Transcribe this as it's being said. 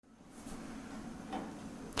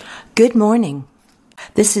Good morning.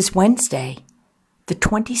 This is Wednesday, the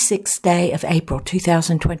 26th day of April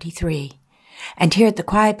 2023. And here at the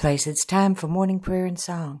Quiet Place, it's time for morning prayer and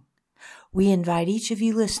song. We invite each of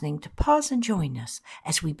you listening to pause and join us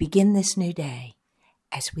as we begin this new day,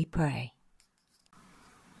 as we pray.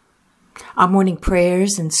 Our morning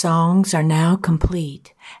prayers and songs are now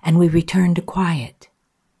complete, and we return to quiet,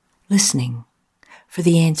 listening for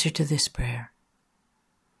the answer to this prayer.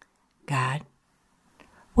 God,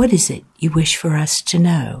 what is it you wish for us to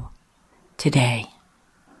know today?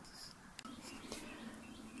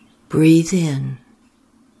 Breathe in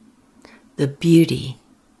the beauty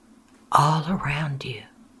all around you.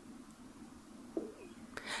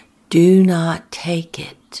 Do not take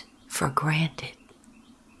it for granted.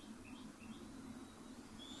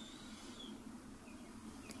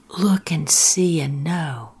 Look and see and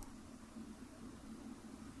know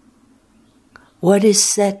what is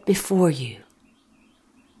set before you.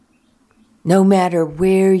 No matter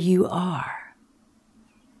where you are,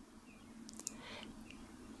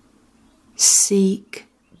 seek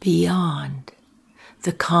beyond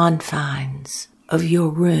the confines of your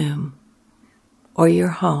room or your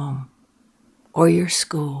home or your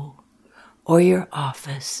school or your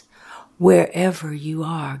office. Wherever you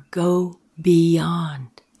are, go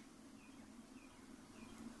beyond.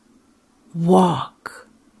 Walk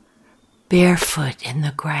barefoot in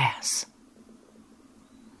the grass.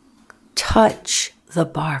 Touch the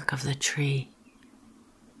bark of the tree.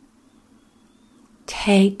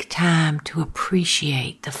 Take time to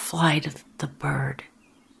appreciate the flight of the bird.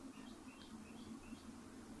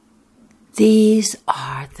 These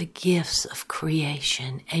are the gifts of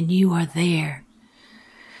creation, and you are there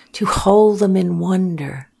to hold them in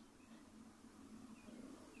wonder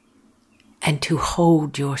and to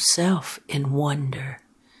hold yourself in wonder,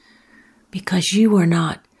 because you are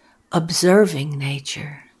not observing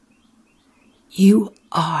nature. You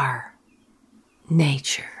are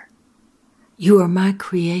nature. You are my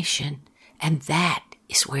creation, and that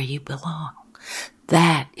is where you belong.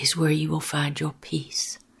 That is where you will find your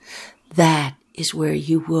peace. That is where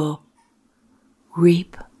you will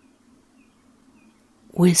reap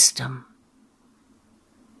wisdom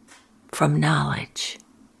from knowledge.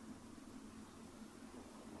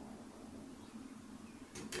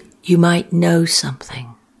 You might know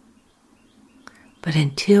something, but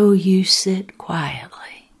until you sit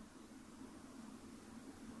quietly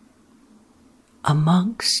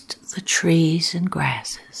amongst the trees and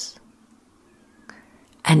grasses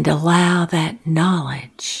and allow that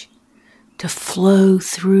knowledge to flow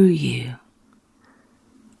through you,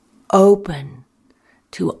 open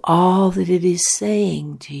to all that it is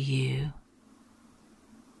saying to you,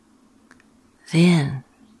 then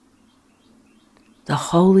the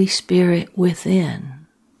Holy Spirit within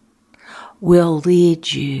will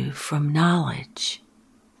lead you from knowledge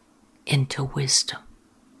into wisdom.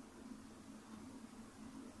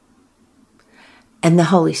 And the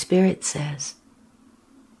Holy Spirit says,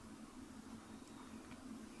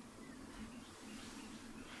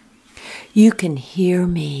 you can hear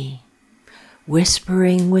me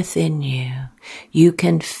whispering within you. You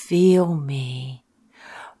can feel me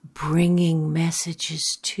bringing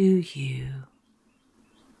messages to you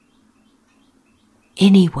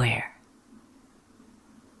anywhere.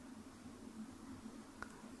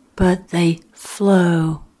 But they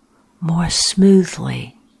flow more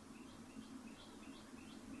smoothly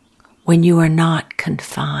when you are not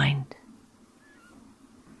confined,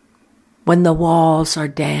 when the walls are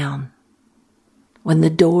down, when the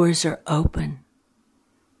doors are open.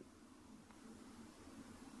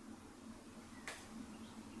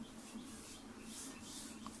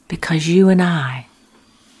 Because you and I,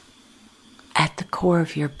 at the core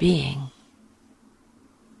of your being,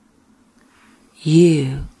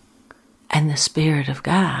 you and the Spirit of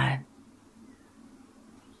God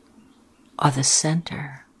are the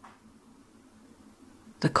center,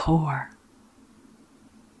 the core.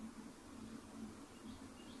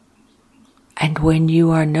 And when you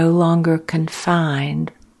are no longer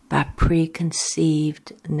confined by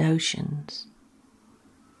preconceived notions,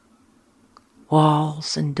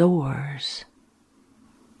 walls and doors,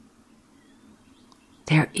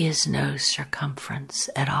 there is no circumference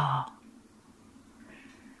at all.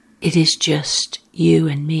 It is just you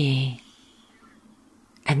and me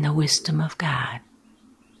and the wisdom of God.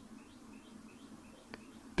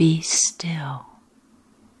 Be still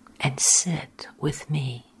and sit with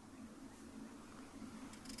me.